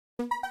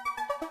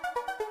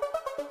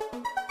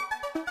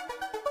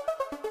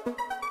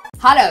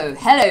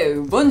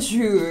Hello,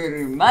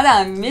 bonjour,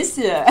 madame,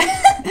 monsieur.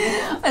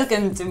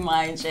 Welcome to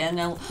my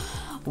channel.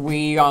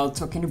 We are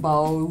talking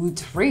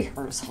about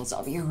rehearsals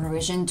of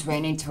Eurovision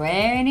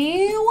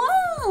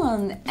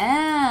 2021,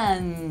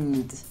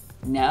 and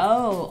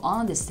now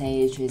on the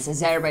stage is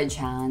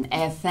Azerbaijan,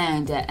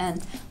 Efendi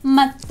and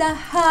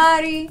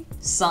Matahari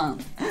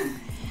song.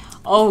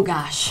 Oh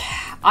gosh,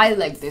 I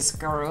like this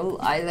girl,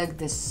 I like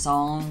this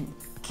song,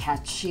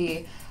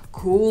 catchy,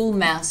 cool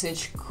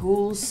message,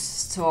 cool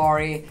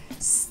story,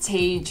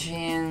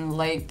 staging,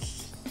 like,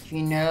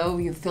 you know,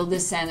 you feel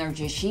this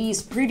energy.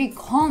 She's pretty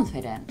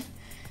confident.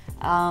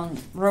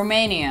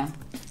 Romania,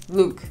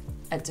 look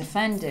at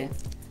Efendi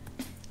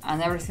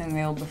and everything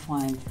will be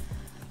fine.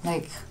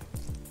 Like,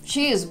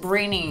 she is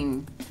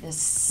bringing this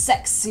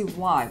sexy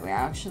vibe. We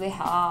actually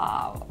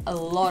have a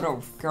lot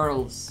of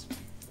girls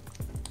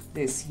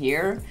this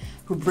year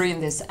who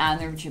bring this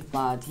energy,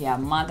 but yeah,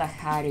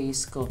 Matahari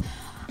is cool.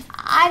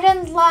 I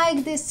don't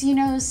like this, you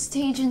know,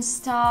 staging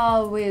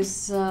style with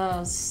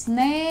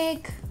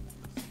snake.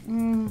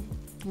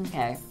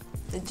 Okay,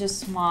 it's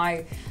just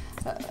my,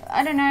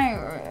 I don't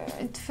know,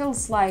 it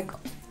feels like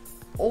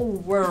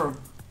over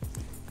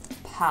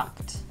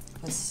packed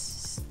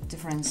with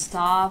different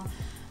stuff,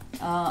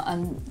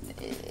 and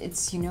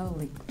it's, you know,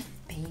 like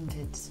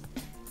painted,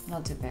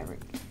 not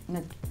in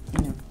a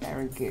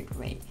very good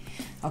way.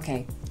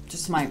 Okay,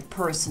 just my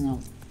personal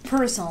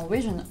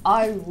vision.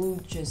 I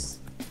would just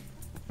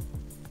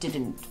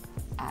didn't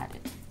add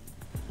it.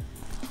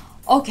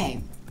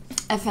 Okay,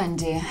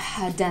 Efendi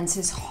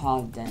dances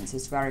hot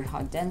dances, very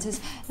hot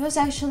dances. It was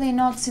actually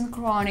not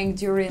synchronic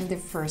during the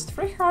first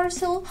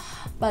rehearsal,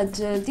 but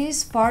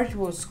this part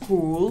was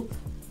cool.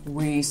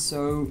 We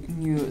saw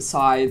new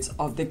sides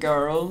of the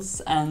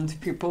girls and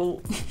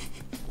people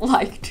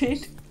liked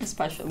it,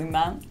 especially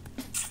men.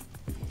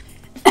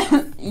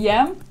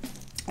 Yeah,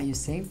 you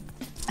see,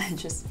 I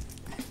just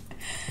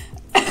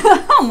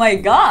oh my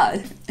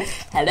god.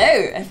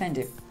 Hello,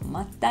 Efendi.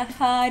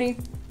 Matahari.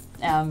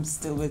 I'm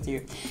still with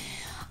you.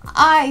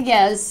 I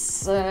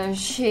guess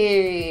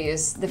she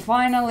is the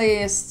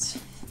finalist.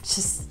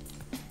 Just,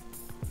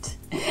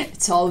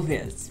 it's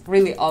obvious,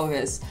 really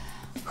obvious.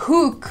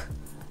 Hook,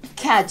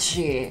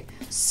 catchy.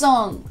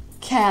 Song,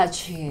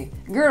 catchy.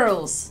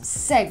 Girls,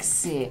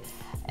 sexy.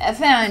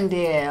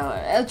 Efendi,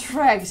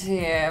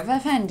 attractive.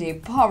 Efendi,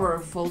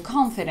 powerful,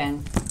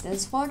 confident.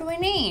 That's what we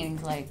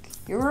need. Like,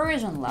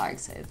 Eurovision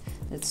likes it.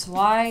 That's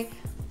why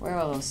we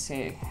will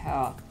see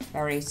her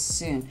very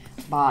soon.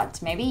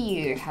 But maybe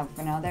you have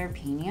another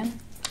opinion?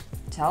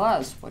 Tell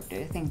us, what do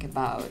you think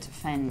about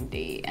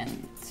Efendi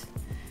and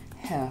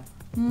her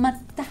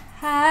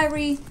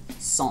Matahari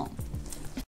song?